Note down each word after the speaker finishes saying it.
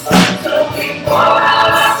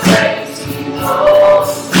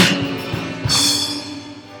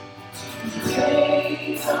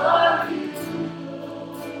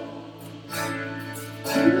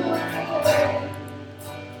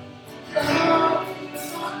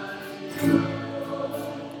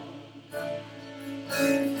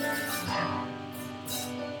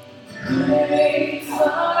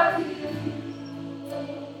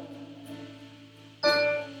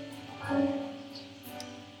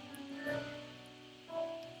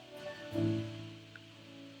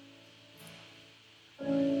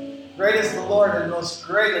Great is the Lord and most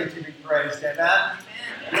greatly to be praised. Amen? Amen.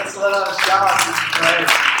 Let's let out a shout and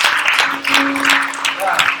praise.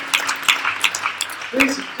 Yeah.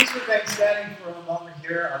 Please just remain standing for a moment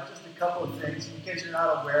here. Just a couple of things. In case you're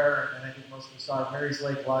not aware, and I think most of us are, Mary's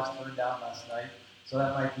Lake Lodge burned down last night, so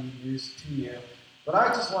that might be news to you. But I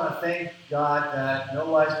just want to thank God that no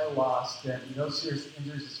lives were lost and no serious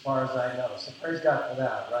injuries as far as I know. So praise God for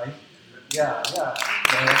that, right? Yeah.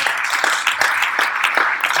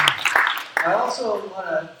 I also want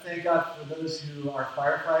to thank God for those who are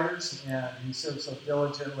firefighters and who serve so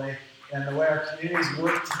diligently, and the way our communities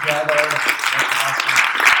work together. That's awesome.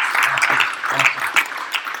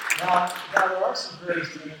 Now, there are some praise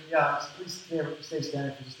teams. Yeah, please stay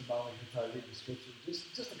standing for just a moment to try to read the scripture.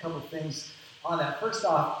 Just a couple of things on that. First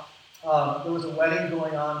off, there was a wedding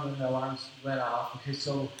going on when the alarms went off. Okay,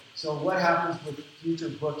 so what happens with future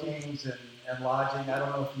bookings and lodging? I don't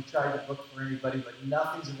know if you tried to book for anybody, but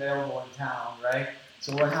nothing's available in town, right?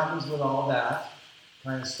 So what happens with all that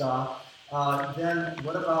kind of stuff? Then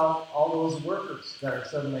what about all those workers that are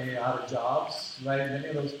suddenly out of jobs, right? Many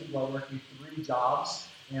of those people are working 3 jobs,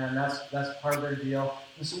 and that's part of their deal.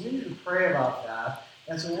 And so we need to pray about that.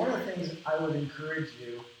 And so one of the things I would encourage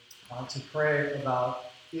you to pray about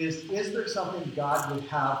is there something God would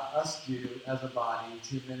have us do as a body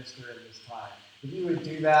to minister in this time? If you would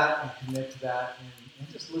do that and commit to that and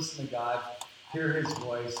just listen to God, hear His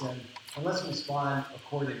voice, and let's respond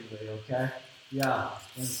accordingly, okay? Yeah,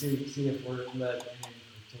 and see if we're led in any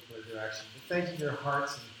particular direction. But thank you for your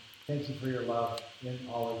hearts, and thank you for your love in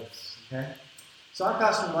all of this, okay? So I'm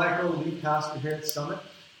Pastor Michael, lead pastor here at Summit,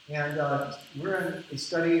 and we're in a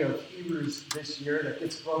study of Hebrews this year that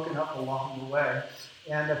gets broken up along the way.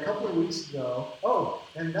 And a couple of weeks ago,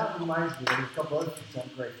 and that reminds me of a couple other things I'm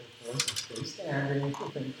grateful for. Stay standing.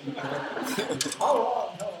 How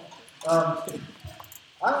long?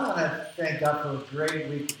 I want to thank God for a great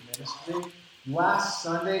week of ministry. Last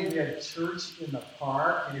Sunday, we had church in the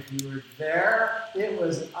park, and if you were there, it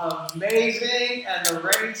was amazing, and the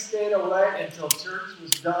rain stayed away until church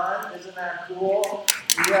was done. Isn't that cool?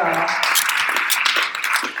 Yeah.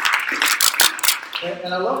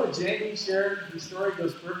 And I love what Jamie shared. The story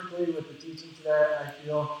goes perfectly with the teaching today, I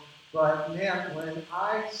feel. But man, when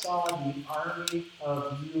I saw the army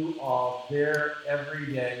of you all there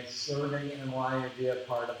every day serving and wanting to be a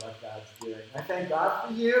part of what God's doing, I thank God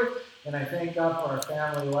for you, and I thank God for our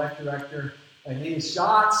family life director, Anita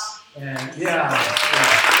Schatz, and yeah.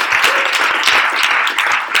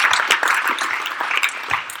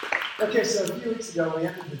 Okay, so a few weeks ago we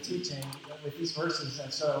ended the teaching with these verses,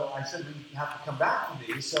 and so I said we have to come back to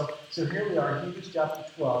these. So here we are, Hebrews chapter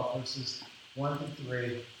 12, verses 1 to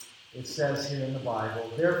 3. It says here in the Bible,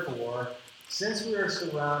 therefore, since we are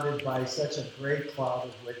surrounded by such a great cloud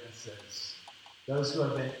of witnesses, those who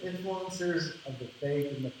have been influencers of the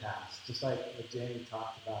faith in the past, just like what Jamie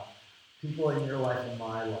talked about, people in your life and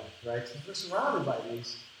my life, right? Since we're surrounded by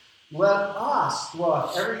these, let us throw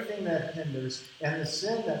off everything that hinders and the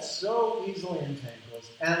sin that so easily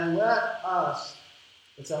entangles, and let us,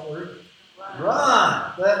 what's that word?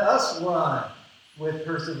 Run. Let us run with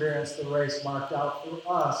perseverance the race marked out for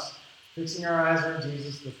us, fixing our eyes on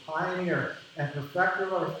Jesus, the pioneer and perfecter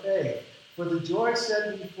of our faith. For the joy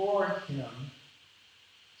set before him,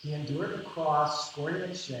 he endured the cross, scorning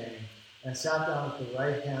its shame, and sat down at the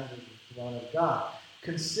right hand of the throne of God.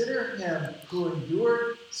 Consider him who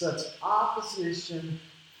endured such opposition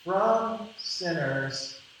from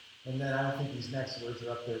sinners, and then I don't think these next words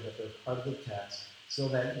are up there, but they're part of the text, so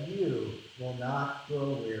that you will not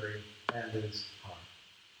grow weary and lose heart.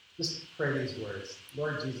 Just pray these words.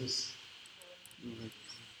 Lord Jesus,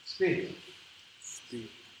 speak.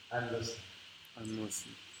 I'm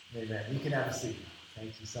listening. Amen. You can have a seat.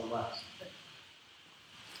 Thank you so much.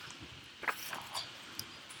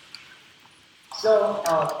 So,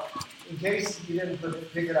 in case you didn't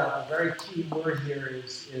pick it up, a very key word here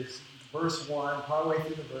is verse 1, partway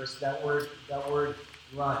through the verse, that word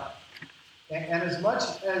run. And as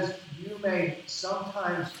much as you may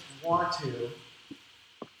sometimes want to,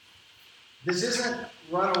 this isn't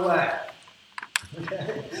run away.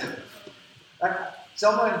 Okay?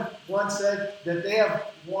 Someone once said that they have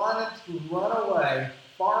wanted to run away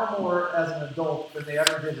far more as an adult than they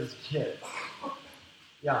ever did as a kid.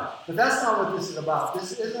 Yeah, but that's not what this is about.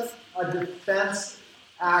 This isn't a defense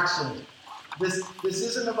action. This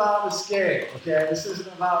isn't about escape, okay? This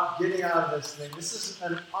isn't about getting out of this thing. This is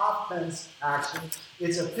an offense action.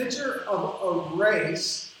 It's a picture of a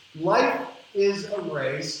race. Life is a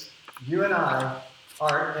race. You and I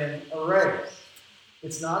are in a race.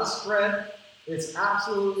 It's not a sprint. It's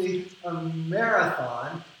absolutely a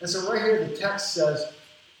marathon. And so right here the text says,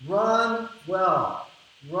 run well.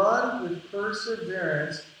 Run with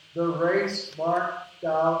perseverance the race marked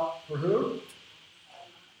out for who?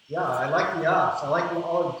 Yeah, I like the us. I like the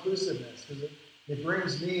all-inclusiveness because it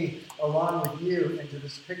brings me along with you into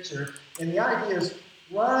this picture. And the idea is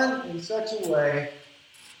run in such a way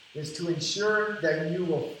as to ensure that you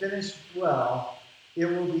will finish well. It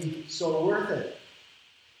will be so worth it.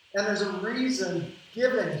 And there's a reason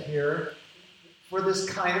given here for this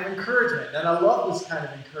kind of encouragement. And I love this kind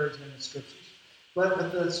of encouragement in Scriptures.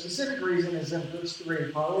 But the specific reason is in verse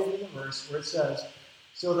 3, probably in the verse where it says,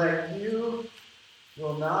 so that you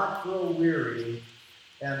will not grow weary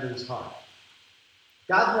and lose heart.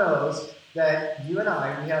 God knows that you and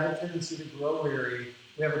I, we have a tendency to grow weary.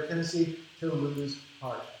 We have a tendency to lose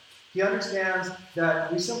heart. He understands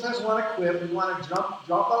that we sometimes want to quit. We want to drop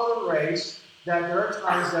out of the race, that there are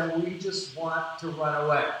times that we just want to run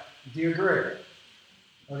away. Do you agree?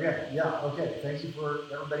 Okay, yeah, okay. Thank you for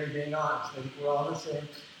everybody being honest. I think we're all on the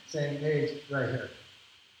same page right here.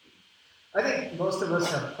 I think most of us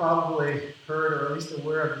have probably heard or at least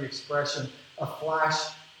aware of the expression, a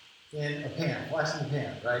flash in a pan. Flash in the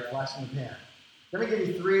pan, right? Flash in the pan. Let me give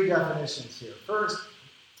you 3 definitions here. First,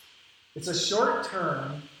 it's a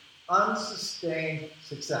short-term, unsustained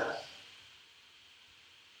success.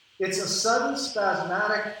 It's a sudden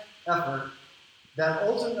spasmodic effort that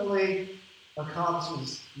ultimately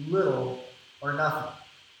accomplishes little or nothing.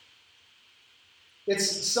 It's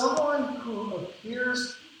someone who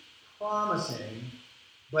appears promising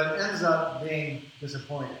but ends up being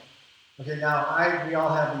disappointed. Okay, now we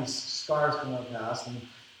all have these scars from our past,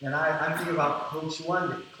 and I'm thinking about Coach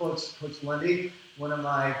Lundy. Coach Lundy, one of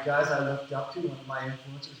my guys I looked up to, one of my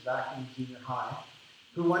influencers back in junior high,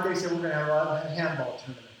 who one day said we're going to have a handball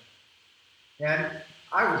tournament. And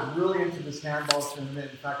I was really into this handball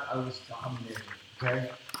tournament. In fact, I was dominating,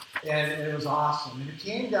 okay? And it was awesome. And it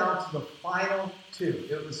came down to the final 2.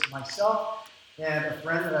 It was myself and a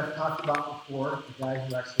friend that I've talked about before, the guy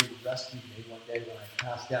who actually rescued me one day when I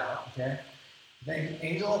passed out, okay? Named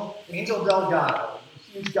Angel Delgado,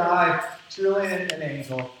 a huge guy, truly an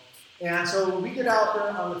angel. And so we get out there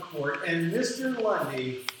on the court, and Mr.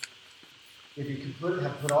 Lundy, if he could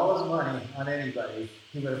have put all his money on anybody,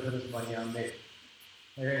 he would have put his money on me.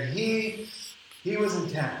 And he was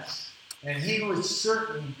intense, and he was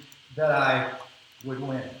certain that I would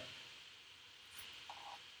win.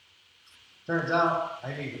 Turns out I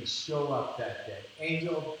didn't even show up that day.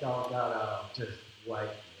 Angel Delgado just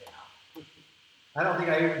wiped me out. I don't think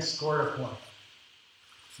I even scored a point.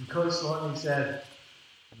 And Coach Lundy said,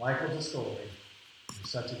 Michael Discoli, you're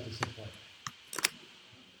such a disappointment.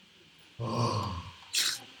 Oh,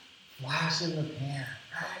 flash in the pan,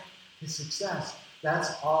 right? His success.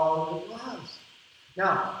 That's all it was.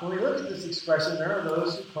 Now, when we look at this expression, there are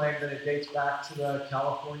those who claim that it dates back to the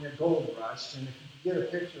California gold rush. And if you can get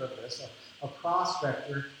a picture of this, a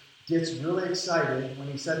prospector gets really excited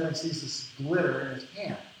when he suddenly sees this glitter in his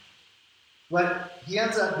pan. But he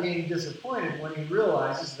ends up being disappointed when he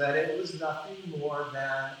realizes that it was nothing more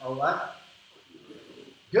than a what?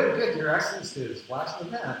 Good, you're excellent students. Flash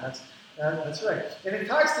in the pan. That's right. And it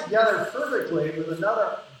ties together perfectly with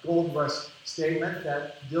another gold rush statement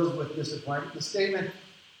that deals with disappointment. The statement,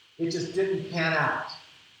 it just didn't pan out.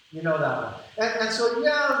 You know that one. And so,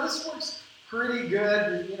 yeah, this works pretty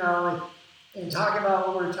good, in talking about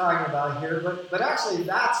what we're talking about here, but actually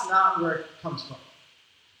that's not where it comes from.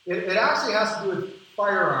 It actually has to do with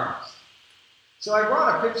firearms. So I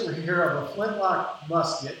brought a picture here of a flintlock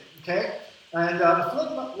musket, okay? And the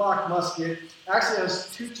flintlock musket actually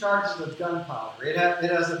has 2 charges of gunpowder. It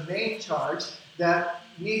has a main charge that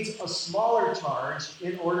needs a smaller charge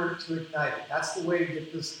in order to ignite it. That's the way to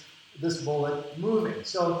get this bullet moving.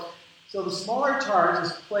 So the smaller charge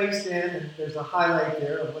is placed in, and there's a highlight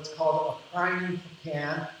there of what's called a priming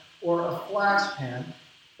pan or a flash pan.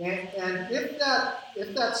 And if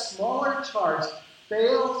that smaller charge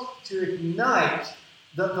fails to ignite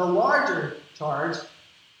the larger charge,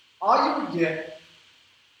 all you would get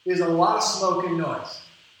is a lot of smoke and noise.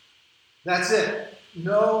 That's it.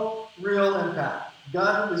 No real impact.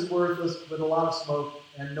 Gun is worthless with a lot of smoke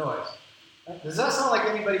and noise. Does that sound like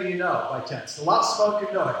anybody you know by chance? A lot of smoke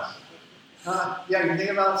and noise. Yeah, you think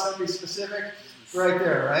about somebody specific right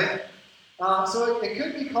there, right? So it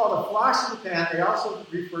could be called a flash in the pan. They also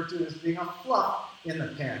refer to it as being a fluff in the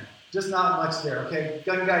pan. Just not much there, okay?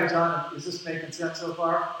 Gun guy John, is this making sense so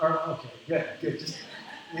far? Okay, good. Just,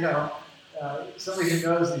 somebody who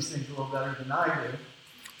knows these things a little better than I do.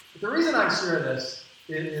 But the reason I share this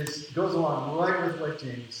goes along right with what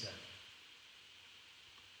Jamie said.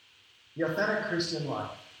 The authentic Christian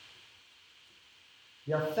life.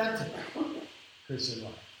 The authentic Christian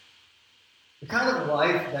life. The kind of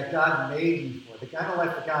life that God made you for, the kind of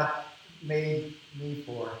life that God made me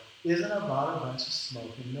for, isn't about a bunch of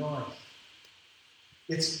smoke and noise.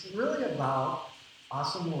 It's really about,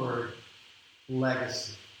 awesome word,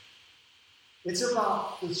 legacy. It's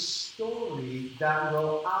about the story that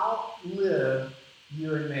will outlive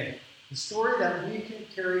you and me. The story that we can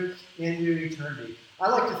carry into eternity. I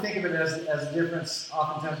like to think of it as a difference,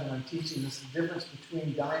 oftentimes when I'm teaching this, the difference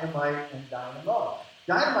between dynamite and dynamo.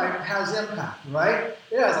 Dynamite has impact, right?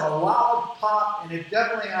 It has a loud pop, and it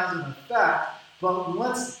definitely has an effect. But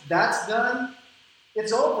once that's done,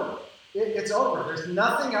 it's over. It's over. There's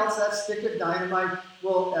nothing else that stick of dynamite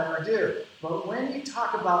will ever do. But when you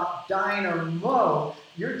talk about dynamo,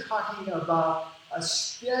 you're talking about a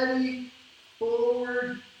steady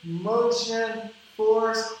forward motion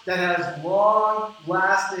force that has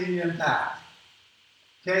long-lasting impact.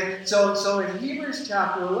 Okay, so in Hebrews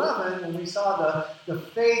chapter 11, when we saw the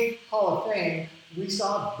Faith Hall of Fame, we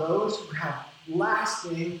saw those who have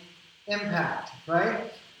lasting impact,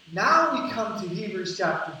 right? Now we come to Hebrews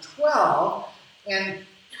chapter 12, and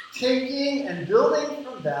taking and building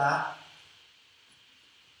from that,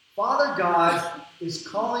 Father God is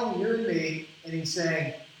calling you and me, and he's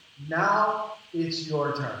saying, now it's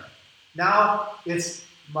your turn. Now it's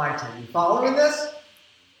my turn. You following this?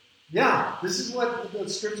 Yeah, this is what the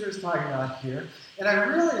scripture is talking about here. And I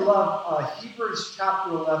really love Hebrews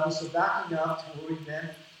chapter 11, so backing up to where we've been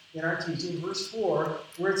in our teaching, verse 4,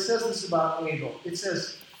 where it says this about Abel. It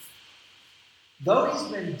says, though he's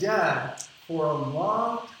been dead for a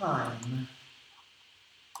long time,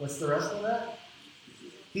 what's the rest of that?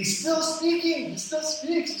 He's still speaking. He still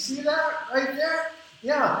speaks. You see that right there?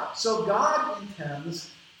 Yeah, so God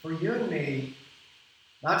intends for you and me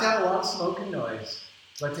not to have a lot of smoke and noise,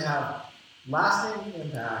 but to have lasting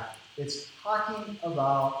impact. It's talking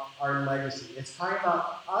about our legacy. It's talking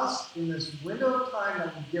about us in this window of time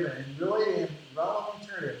that we've given, and really in relevant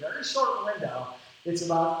eternity, a very short window. It's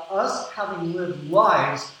about us having lived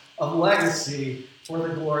lives of legacy for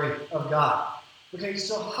the glory of God. Okay,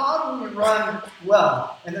 so how do we run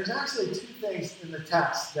well? And there's actually two things in the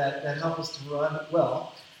text that help us to run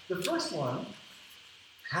well. The first one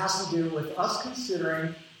has to do with us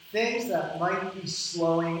considering things that might be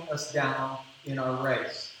slowing us down in our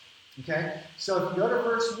race. Okay? So if you go to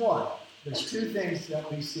verse 1, there's two things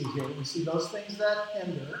that we see here. We see those things that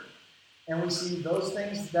hinder, and we see those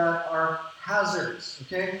things that are hazards.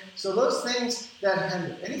 Okay? So those things that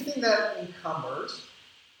hinder, anything that encumbers,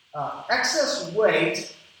 excess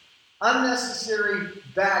weight, unnecessary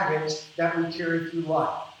baggage that we carry through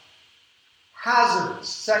life. Hazards,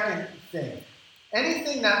 second thing.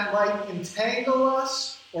 Anything that might entangle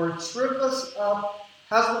us or trip us up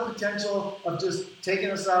has the potential of just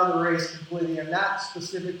taking us out of the race completely, and that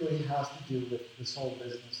specifically has to do with this whole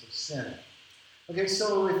business of sin. Okay,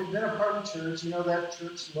 so if you've been a part of church, you know that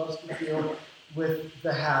church loves to deal with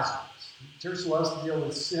the hazards. Church loves to deal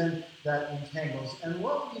with sin that entangles. And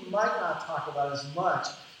what we might not talk about as much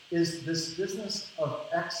is this business of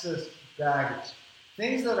excess baggage.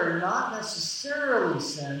 Things that are not necessarily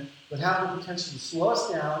sin, but have the potential to slow us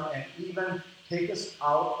down and even take us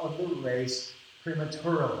out of the race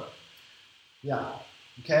prematurely. Yeah.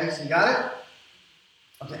 Okay, so you got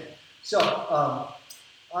it? Okay. So,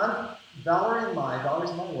 Valerie's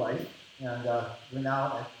my wife, and we're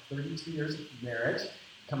now at 32 years of marriage,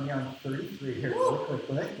 coming on 33 here really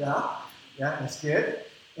quickly. Yeah, that's good.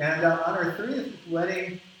 And on our 30th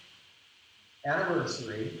wedding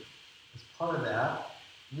anniversary, as part of that,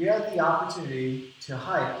 we had the opportunity to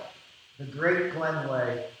hike the Great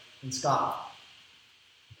Glenway in Scotland.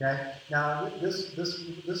 Okay, now this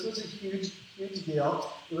was a huge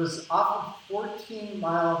deal. It was off of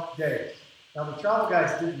 14-mile days. Now the travel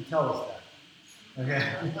guys didn't tell us that. Okay,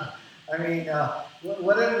 I mean,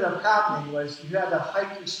 what ended up happening was you had to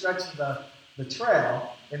hike your stretch of the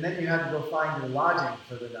trail, and then you had to go find your lodging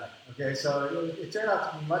for the night. Okay, so it turned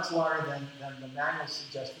out to be much longer than the manual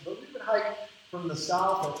suggested. But we would hike from the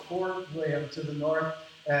south at Fort William to the north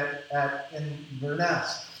in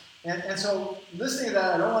Inverness. And so listening to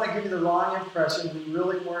that, I don't want to give you the wrong impression. We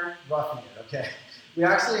really weren't roughing it, okay? We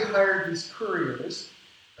actually hired these couriers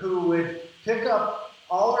who would pick up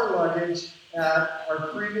all our luggage at our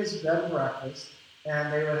previous bed and breakfast,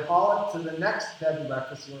 and they would haul it to the next bed and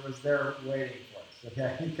breakfast where it was there waiting for us,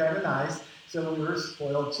 okay? Kind of nice. So we were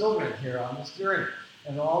spoiled children here on this journey.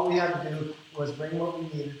 And all we had to do was bring what we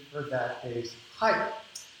needed for that day's hike.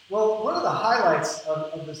 Well, one of the highlights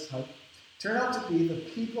of this hike turned out to be the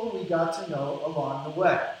people we got to know along the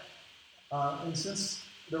way. And since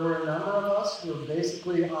there were a number of us who were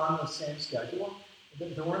basically on the same schedule.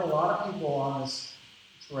 There weren't a lot of people on this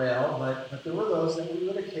trail, but there were those that we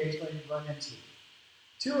would occasionally run into.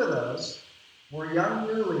 Two of those were young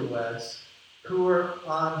newlyweds who were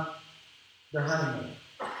on their honeymoon.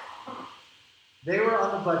 They were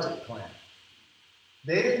on the budget plan.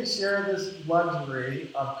 They didn't share this luxury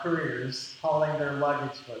of couriers hauling their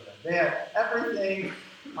luggage for them. They had everything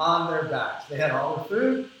on their backs. They had all their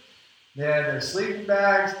food, they had their sleeping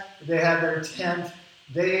bags, they had their tent.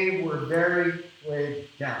 They were very weighed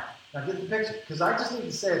down. Now get the picture, because I just need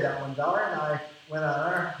to say that when Valerie and I went on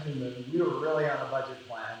our honeymoon, we were really on a budget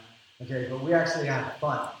plan, okay, but we actually had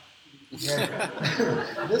fun. Okay?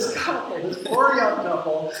 This couple, this poor young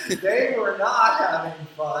couple, they were not having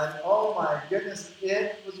fun. Oh my goodness,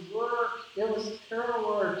 it was work. It was terrible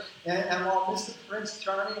work. And while Mr. Prince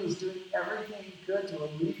Charming was doing everything he could to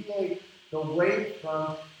alleviate the weight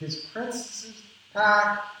from his princess's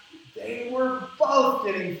pack, they were both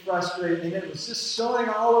getting frustrated, and it was just showing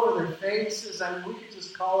all over their faces. I mean, we could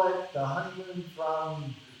just call it the honeymoon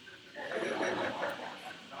from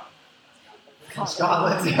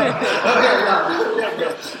Scotland. Okay,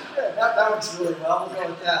 that works really well. We'll go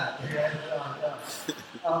with that.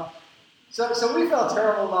 So we felt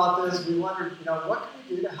terrible about this. We wondered, what can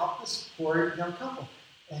we do to help this poor young couple?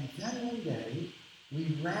 And then one day,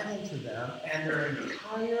 we ran into them, and their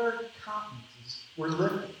entire countenances were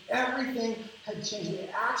lifted. Everything had changed. It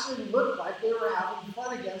actually looked like they were having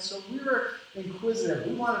fun again, so we were inquisitive.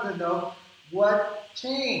 We wanted to know what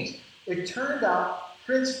changed. It turned out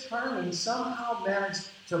Prince Charming somehow managed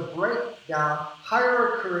to break down, hire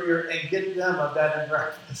a courier, and get them a bed and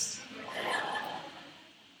breakfast.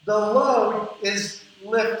 The load is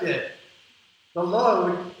lifted. The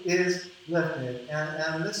load is lifted.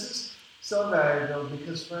 And this is so valuable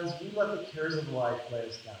because, friends, we let the cares of life weigh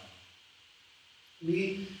us down.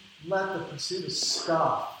 We let the pursuit of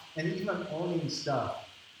stuff and even owning stuff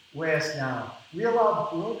weigh us down. We allow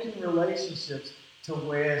broken relationships to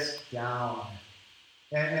weigh us down.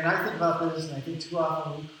 And I think about this, and I think too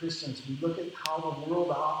often we Christians, we look at how the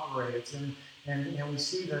world operates, and we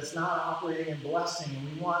see that it's not operating in blessing,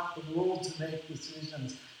 and we want the world to make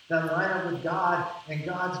decisions that line up with God and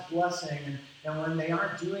God's blessing. And when they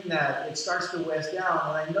aren't doing that, it starts to weigh us down.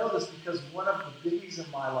 And I know this because one of the biggies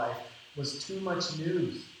of my life was too much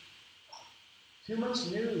news. Too much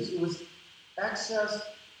news. It was excess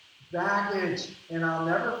baggage. And I'll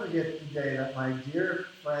never forget the day that my dear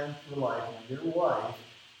friend for life, my dear wife,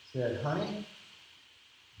 said, "Honey,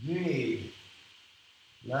 you need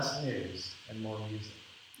less news and more music."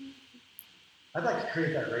 I'd like to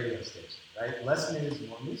create that radio station, right? Less news,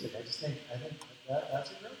 more music. I think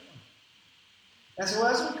that's a great one. And so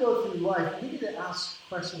as we go through life, we need to ask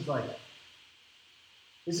questions like,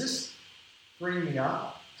 is this freeing me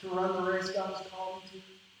up to run the race God has called me to?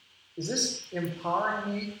 Is this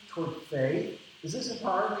empowering me toward faith? Is this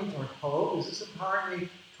empowering me toward hope? Is this empowering me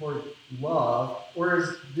toward love? Or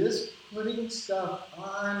is this putting stuff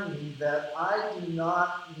on me that I do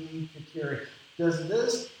not need to carry? Does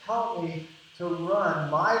this help me to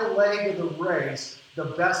run my leg of the race the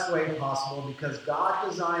best way possible because God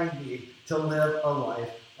designed me to live a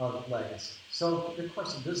life of legacy? So the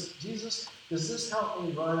question, does this help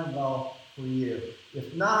me run well for you?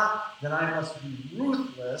 If not, then I must be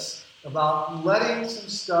ruthless about letting some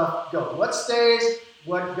stuff go. What stays,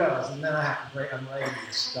 what goes? And then I have to break, I'm writing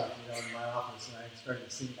this stuff, in my office, and I'm starting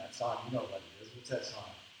to sing that song. You know what it is. What's that song?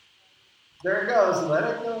 There it goes. Let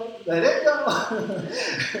it go. Let it go.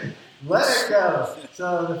 Let it go.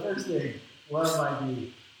 So the first thing, what might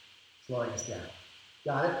be slowing us down?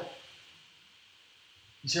 Got it?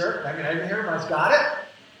 You sure? I didn't hear much. Got it?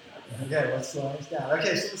 Okay, what's slowing us down?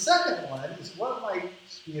 Okay, so the second one is what might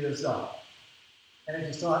speed us up. And if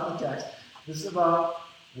you still have the text, this is about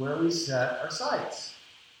where we set our sights.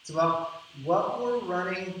 It's about what we're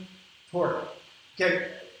running toward.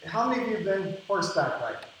 Okay, how many of you have been horseback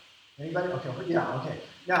riding? Anybody? Okay, yeah, okay.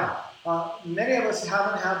 Now, many of us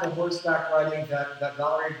haven't had the horseback riding that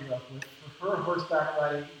Valerie grew up with. For her horseback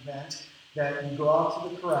riding meant that you go out to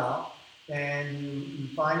the corral and you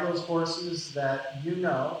find those horses that you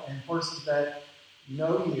know and horses that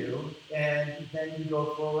know you, and then you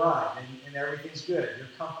go for a ride and everything's good. You're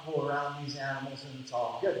comfortable around these animals and it's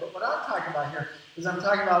all good. But what I'm talking about here is I'm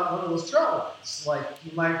talking about one of those trail rides like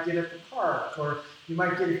you might get at the park, or you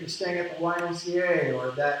might get if you're staying at the YMCA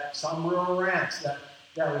or that Sombrero Ranch that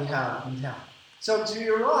we have in town. So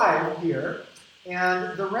you arrive here,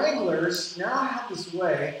 and the wranglers now have this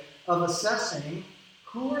way of assessing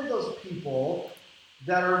who are those people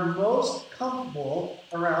that are most comfortable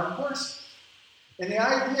around horses. And the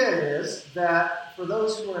idea is that that for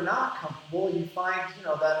those who are not comfortable, you find,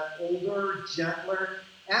 that older, gentler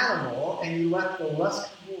animal, and you let the less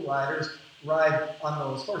comfortable riders ride on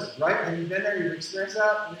those horses, right? Have you been there? You've experienced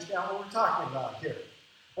that? Understand what we're talking about here.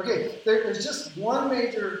 Okay, there's just one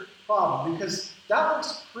major problem, because that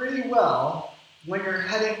works pretty well when you're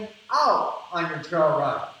heading out on your trail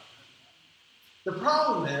ride. The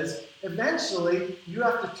problem is, eventually, you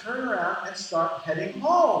have to turn around and start heading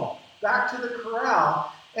home, back to the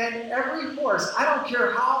corral. And every horse, I don't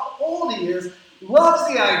care how old he is, loves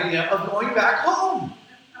the idea of going back home.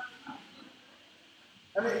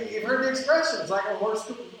 I mean, you've heard the expression, it's like a horse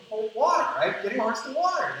to water, right? Getting a horse to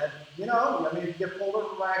water. If you get pulled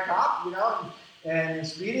over by a cop, and you're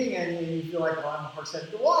speeding, and you feel like, well, I'm a horse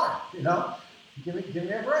headed to water, Give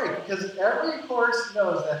me a break, because every horse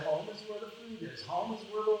knows that home is where the food is. Home is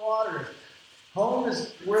where the water is. Home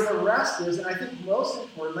is where the rest is, and I think most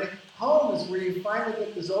importantly, home is where you finally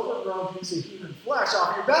get this overgrown piece of human flesh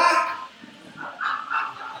off your back.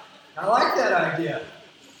 I like that idea.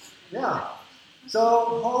 Yeah.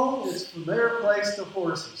 So home is a familiar place to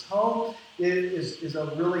horses. Home is a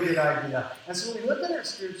really good idea. And so we look at our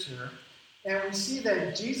scripture, and we see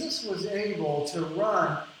that Jesus was able to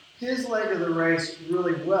run his leg of the race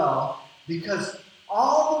really well, because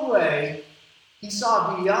all the way he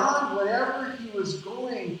saw beyond whatever he was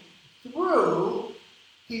going through.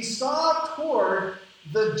 He saw toward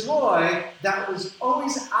the joy that was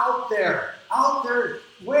always out there,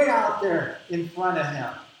 way out there in front of him.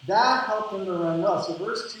 That helped him to run well. So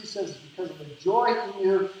verse 2 says, because of the joy he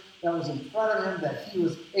knew that was in front of him, that he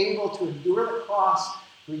was able to endure the cross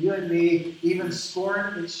for you and me, even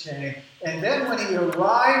scorning its shame. And then when he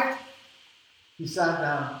arrived, he sat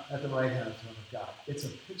down at the right hand of the throne of God. It's a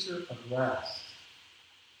picture of rest.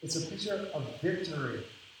 It's a picture of victory,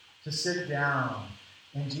 to sit down.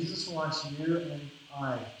 And Jesus wants you and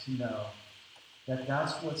I to know that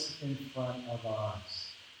that's what's in front of us.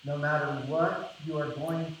 No matter what you are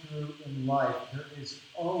going through in life, there is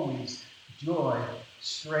always joy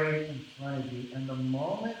straight in front of you. And the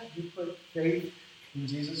moment you put faith in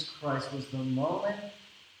Jesus Christ was the moment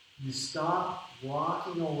you stop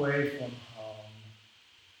walking away from home,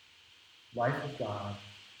 life of God,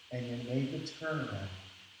 and you made the turnaround.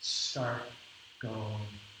 Start going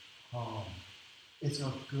home. It's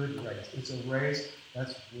a good race. It's a race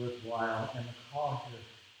that's worthwhile. And the call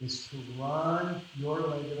here is to run your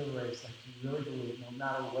leg of the race like you really believe, no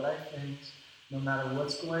matter what I face, no matter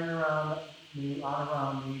what's going around me,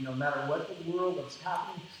 no matter what the world, what's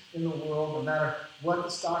happening in the world, no matter what the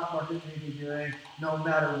stock market may be doing, no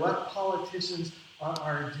matter what politicians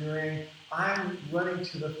are doing. I'm running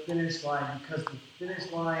to the finish line because the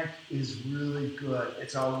finish line is really good.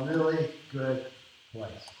 It's a really good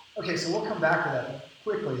place. Okay, so we'll come back to that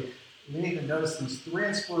quickly. We need to notice these three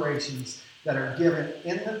inspirations that are given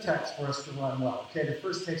in the text for us to run well. Okay, the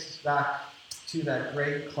first takes us back to that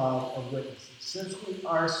great cloud of witnesses. Since we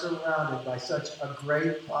are surrounded by such a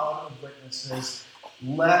great cloud of witnesses,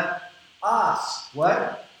 let us,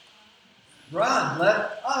 what? Run.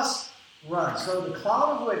 Let us run. So the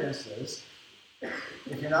cloud of witnesses,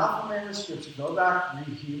 if you're not familiar with Scripture, go back and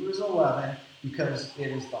read Hebrews 11, because it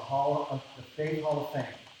is the Faith Hall of Fame,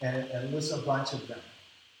 and it lists a bunch of them.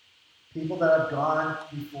 People that have gone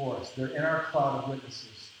before us. They're in our cloud of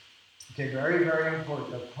witnesses. Okay, very, very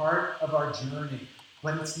important. They're part of our journey,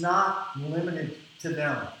 but it's not limited to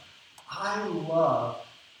them. I love,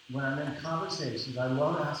 when I'm in conversations, I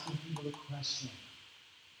love asking people the question.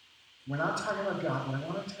 We're not talking about God, but I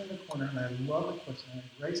want to turn the corner, and I love the question. I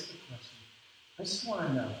embrace the question. I just want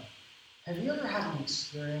to know, have you ever had an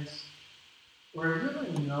experience, or have you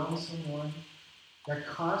ever known someone that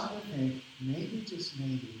caused you to think, maybe, just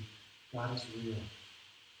maybe, God is real?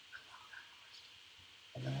 I love that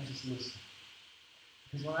question. And then I just listen.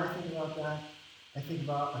 Because when I think about that, I think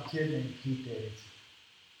about a kid named Pete Davidson.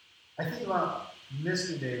 I think about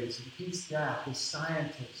Mr. Davidson, Pete's dad, the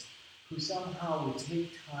scientist, who somehow would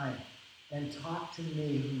take time and talk to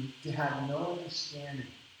me, who had no understanding,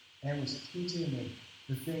 and was teaching me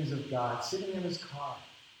the things of God, sitting in his car,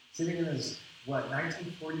 sitting in his,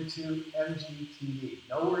 1942 MG TV,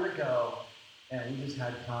 nowhere to go, and we just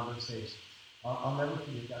had conversations. I'll never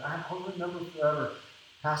forget that. I'll remember forever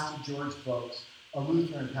Pastor George Folks, a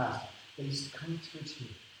Lutheran pastor, that used to come to church here.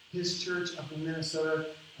 His church up in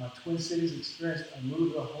Minnesota, Twin Cities, experienced a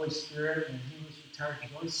move of the Holy Spirit, and he was retired.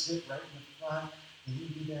 He'd always sit right in the front, and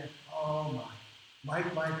he'd be there. Oh my.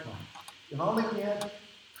 Mike. If only we had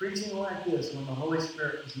preaching like this when the Holy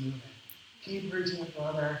Spirit was moving. Keep preaching,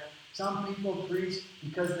 brother. Some people preach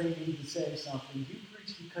because they need to say something. You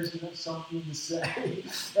preach because you have something to say.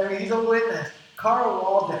 I mean, he's a witness. Carl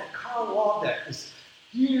Waldeck. Carl Waldeck, this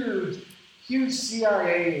huge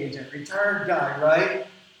CIA agent, retired guy, right?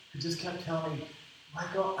 Who just kept telling me,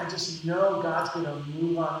 Michael, I just know God's going to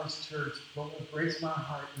move on this church, but what breaks my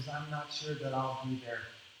heart is I'm not sure that I'll be there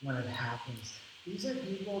when it happens. These are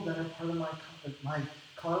people that are part of my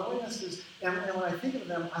call witnesses, and when I think of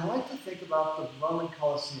them, I like to think about the Roman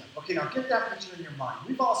Colosseum. Okay, now get that picture in your mind.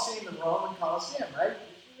 We've all seen the Roman Colosseum, right?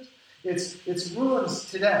 It's ruins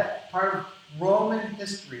today, part of Roman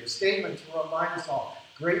history, a statement to remind us all.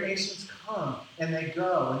 Great nations come and they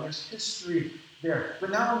go, and there's history there. But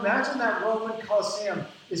now imagine that Roman Colosseum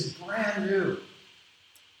is brand new.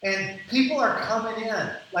 And people are coming in,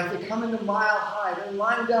 like they come into Mile High. They're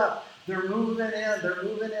lined up. They're moving in.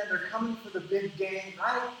 They're coming for the big game,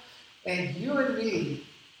 right? And you and me,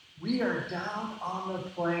 we are down on the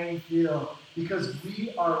playing field because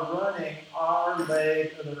we are running our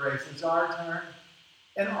leg of the race. It's our turn.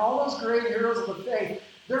 And all those great heroes of the faith,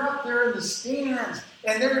 they're up there in the stands,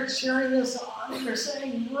 and they're cheering us on, and they're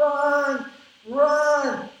saying, run,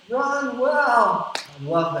 run, run well. I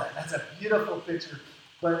love that. That's a beautiful picture.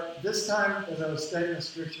 But this time, as I was studying the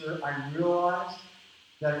scripture, I realized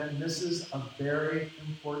that it misses a very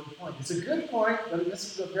important point. It's a good point, but it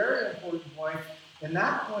misses a very important point. And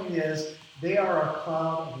that point is, they are a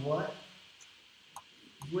cloud of what?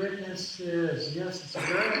 Witnesses. Yes, it's a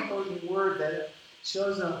very important word that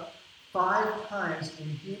shows up 5 times in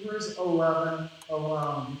Hebrews 11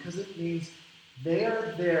 alone, because it means they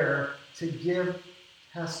are there to give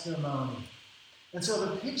testimony. And so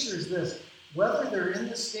the picture is this: whether they're in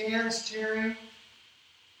the stands cheering,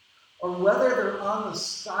 or whether they're on the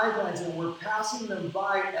sidelines and we're passing them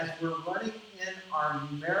by as we're running in our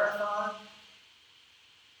marathon,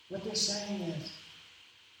 what they're saying is,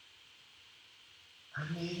 I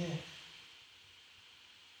made it.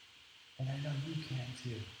 And I know you can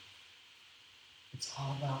too. It's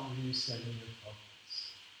all about resetting your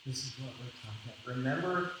focus. This is what we're talking about.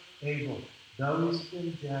 Remember Abel, though he's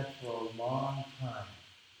been dead for a long time,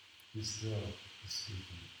 he still is speaking.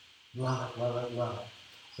 Love it, love it, love it.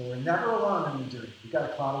 So we're never alone in the journey. We've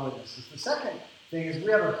got a cloud of witnesses. The second thing is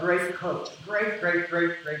we have a great coach. A great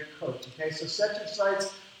coach. Okay, so set your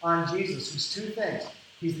sights on Jesus, who's 2 things.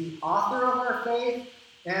 He's the author of our faith,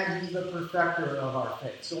 and he's the perfecter of our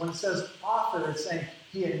faith. So when it says author, it's saying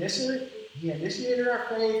he initiated our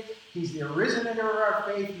faith, he's the originator of our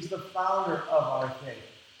faith, he's the founder of our faith.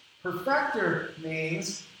 Perfecter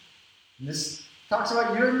means, and this talks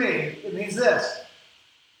about you and me, it means this: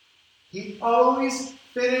 he always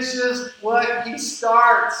finishes what he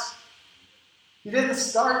starts. He didn't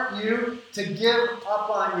start you to give up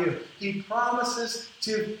on you. He promises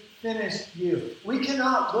to finish you. We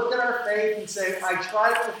cannot look at our faith and say, I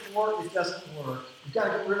tried it before, it doesn't work. You've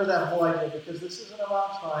got to get rid of that whole idea, because this isn't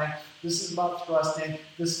about trying. This is about trusting.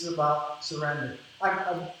 This is about surrender.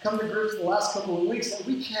 I've come to groups the last couple of weeks that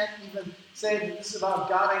we can't even say that this is about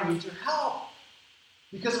God, I need your help.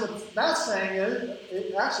 Because what that's saying is,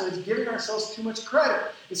 it's giving ourselves too much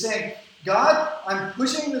credit. It's saying, God, I'm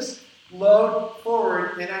pushing this load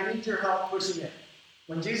forward, and I need your help pushing it.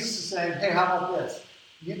 When Jesus is saying, hey, how about this?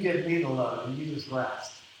 You give me the load, and you just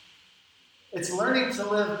rest. It's learning to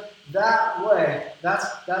live that way. That's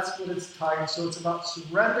what it's talking. So it's about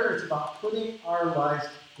surrender. It's about putting our lives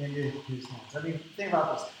into his hands. I mean, think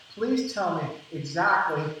about this. Please tell me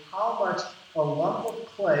exactly how much a lump of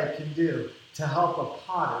clay can do to help a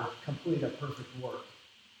potter complete a perfect work.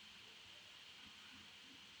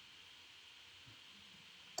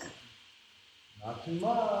 Not too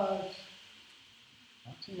much.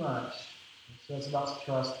 Not too much. So it's about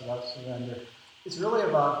trust, about surrender. It's really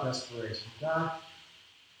about desperation. God,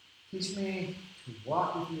 teach me to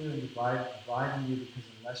walk with you and abide in you, because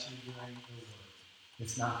unless you're doing the work,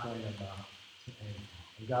 it's not going about to anything.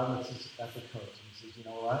 And God looks at the coach and he says, you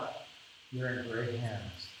know what? You're in great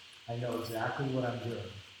hands. I know exactly what I'm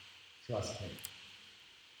doing. Trust me.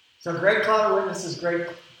 So great cloud of witnesses, great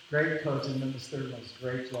coach, and then this third one is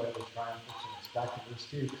great joy of the triumphal change. Back to verse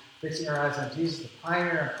 2. Fixing our eyes on Jesus, the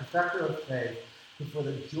pioneer and perfecter of faith, who for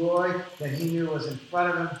the joy that he knew was in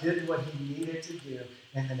front of him did what he needed to do,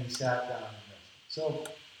 and then he sat down and rested. So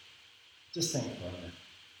just think for a minute.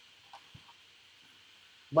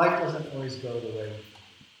 Life doesn't always go the way we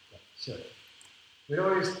think it should. We don't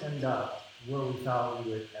always end up where we thought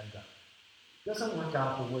we would end up. It doesn't work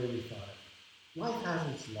out the way we thought it. Life has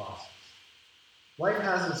its losses. Life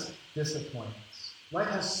has its disappointments. Life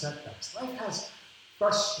has setbacks. Life has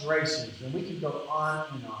frustrations, and we can go on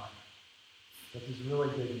and on. But there's really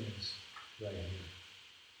good news right here.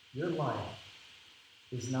 Your life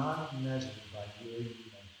is not measured by where you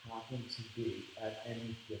may happen to be at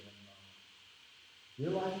any given moment.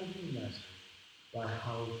 Your life will be measured by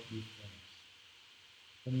how you finish.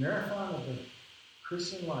 The marathon of the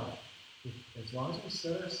Christian life, as long as we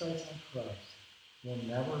set our sights on Christ, will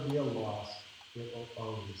never be a loss. It will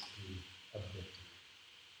always be a victory.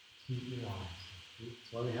 Keep your eyes.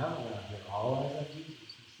 That's why we have it around here. All eyes on Jesus.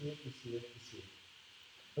 You see it, you see it, you see it.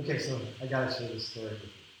 Okay, so I got to share this story with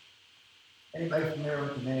you. Anybody familiar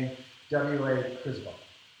with the name W.A. Criswell?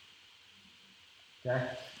 Okay?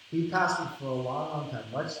 He pastored for a long, long time.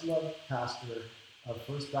 Much loved pastor of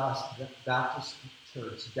First Baptist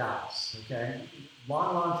Church, Dallas. Okay?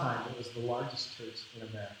 Long, long time. It was the largest church in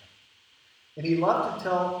America. And he loved to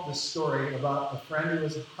tell the story about a friend who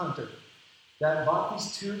was a hunter that bought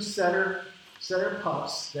these two setter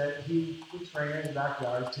pups that he would train in his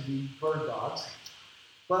backyard to be bird dogs.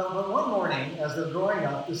 But one morning, as they're growing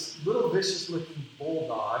up, this little vicious-looking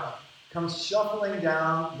bulldog comes shuffling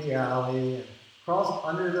down the alley and crawls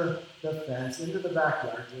under the fence into the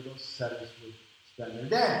backyard where those setters would spend their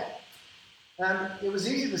day. And it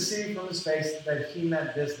was easy to see from his face that he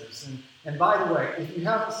meant business. And by the way, if you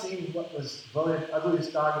haven't seen what was voted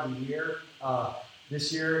Ugliest Dog of the Year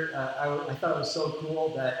this year, I thought it was so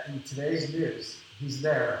cool that in today's news, he's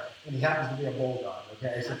there, and he happens to be a bulldog,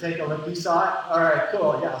 okay? So take a look. You saw it? All right,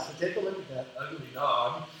 cool, yeah. So take a look at that ugly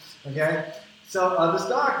dog, okay? So this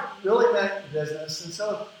dog really meant business. And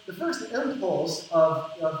so the first impulse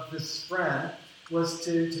of this friend was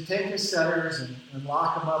to take his setters and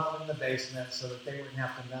lock them up in the basement so that they wouldn't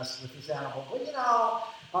have to mess with this animal.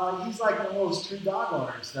 But, he's like one of those true dog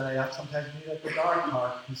owners that I sometimes meet at the dog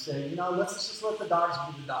park who say, let's just let the dogs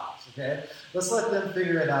be the dogs, okay? Let's let them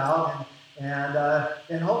figure it out.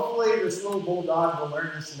 And hopefully this little bulldog will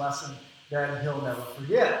learn this lesson that he'll never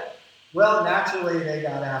forget. Well, naturally, they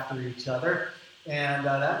got after each other. And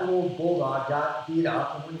that little bulldog got beat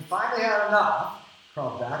up. And when he finally had enough,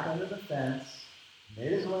 crawled back under the fence,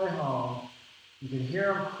 made his way home. You could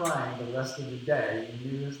hear him crying the rest of the day. He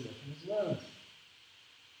knew he was licking his wounds.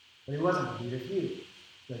 But he wasn't defeated.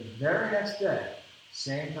 The very next day,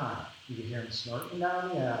 same time, you could hear him snorting down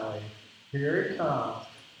the alley. Here he comes,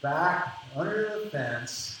 back under the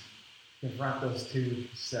fence, to confront those two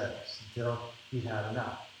setters until he had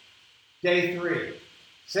enough. Day 3,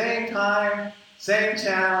 same time, same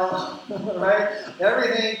channel, right?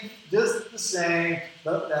 Everything just the same.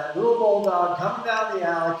 That little bulldog coming down the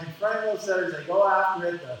alley, confronting those setters. They go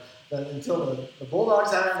after it until the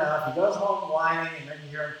bulldog's had enough. He goes home whining, and then you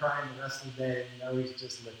hear him crying the rest of the day, and he's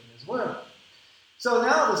just licking his wound. So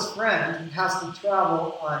now this friend has to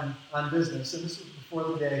travel on business, and this was before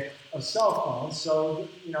the day of cell phones. So,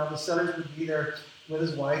 the setters would be there with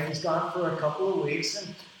his wife. He's gone for a couple of weeks,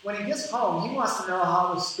 and when he gets home, he wants to know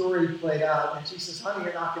how the story played out. And she says, honey,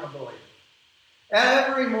 you're not going to believe it.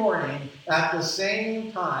 Every morning at the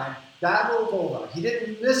same time, that little bulldog, he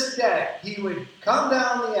didn't miss a day. He would come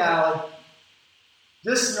down the alley,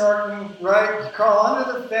 just snorting, right? Crawl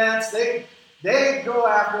under the fence. They go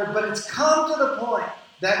after it. But it's come to the point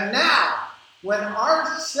that now, when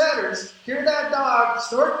our setters hear that dog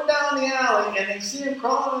snorting down the alley and they see him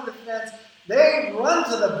crawling under the fence, they run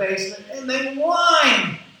to the basement and they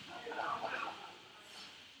whine.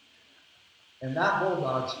 And that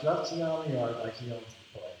bulldog struts around the yard like he owns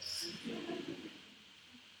the place.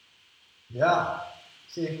 Yeah.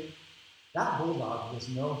 See, that bulldog was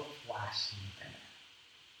no flashy man.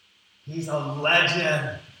 He's a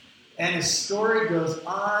legend. And his story goes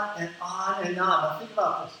on and on and on. Now think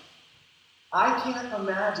about this. I can't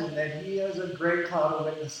imagine that he has a great cloud of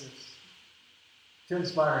witnesses to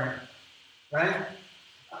inspire him. Right?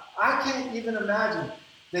 I can't even imagine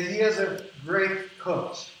that he has a great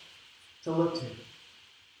coach to look to.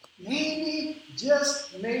 Maybe,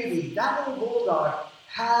 just maybe, that little bulldog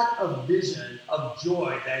had a vision of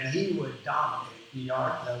joy that he would dominate the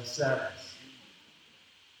yard of setters.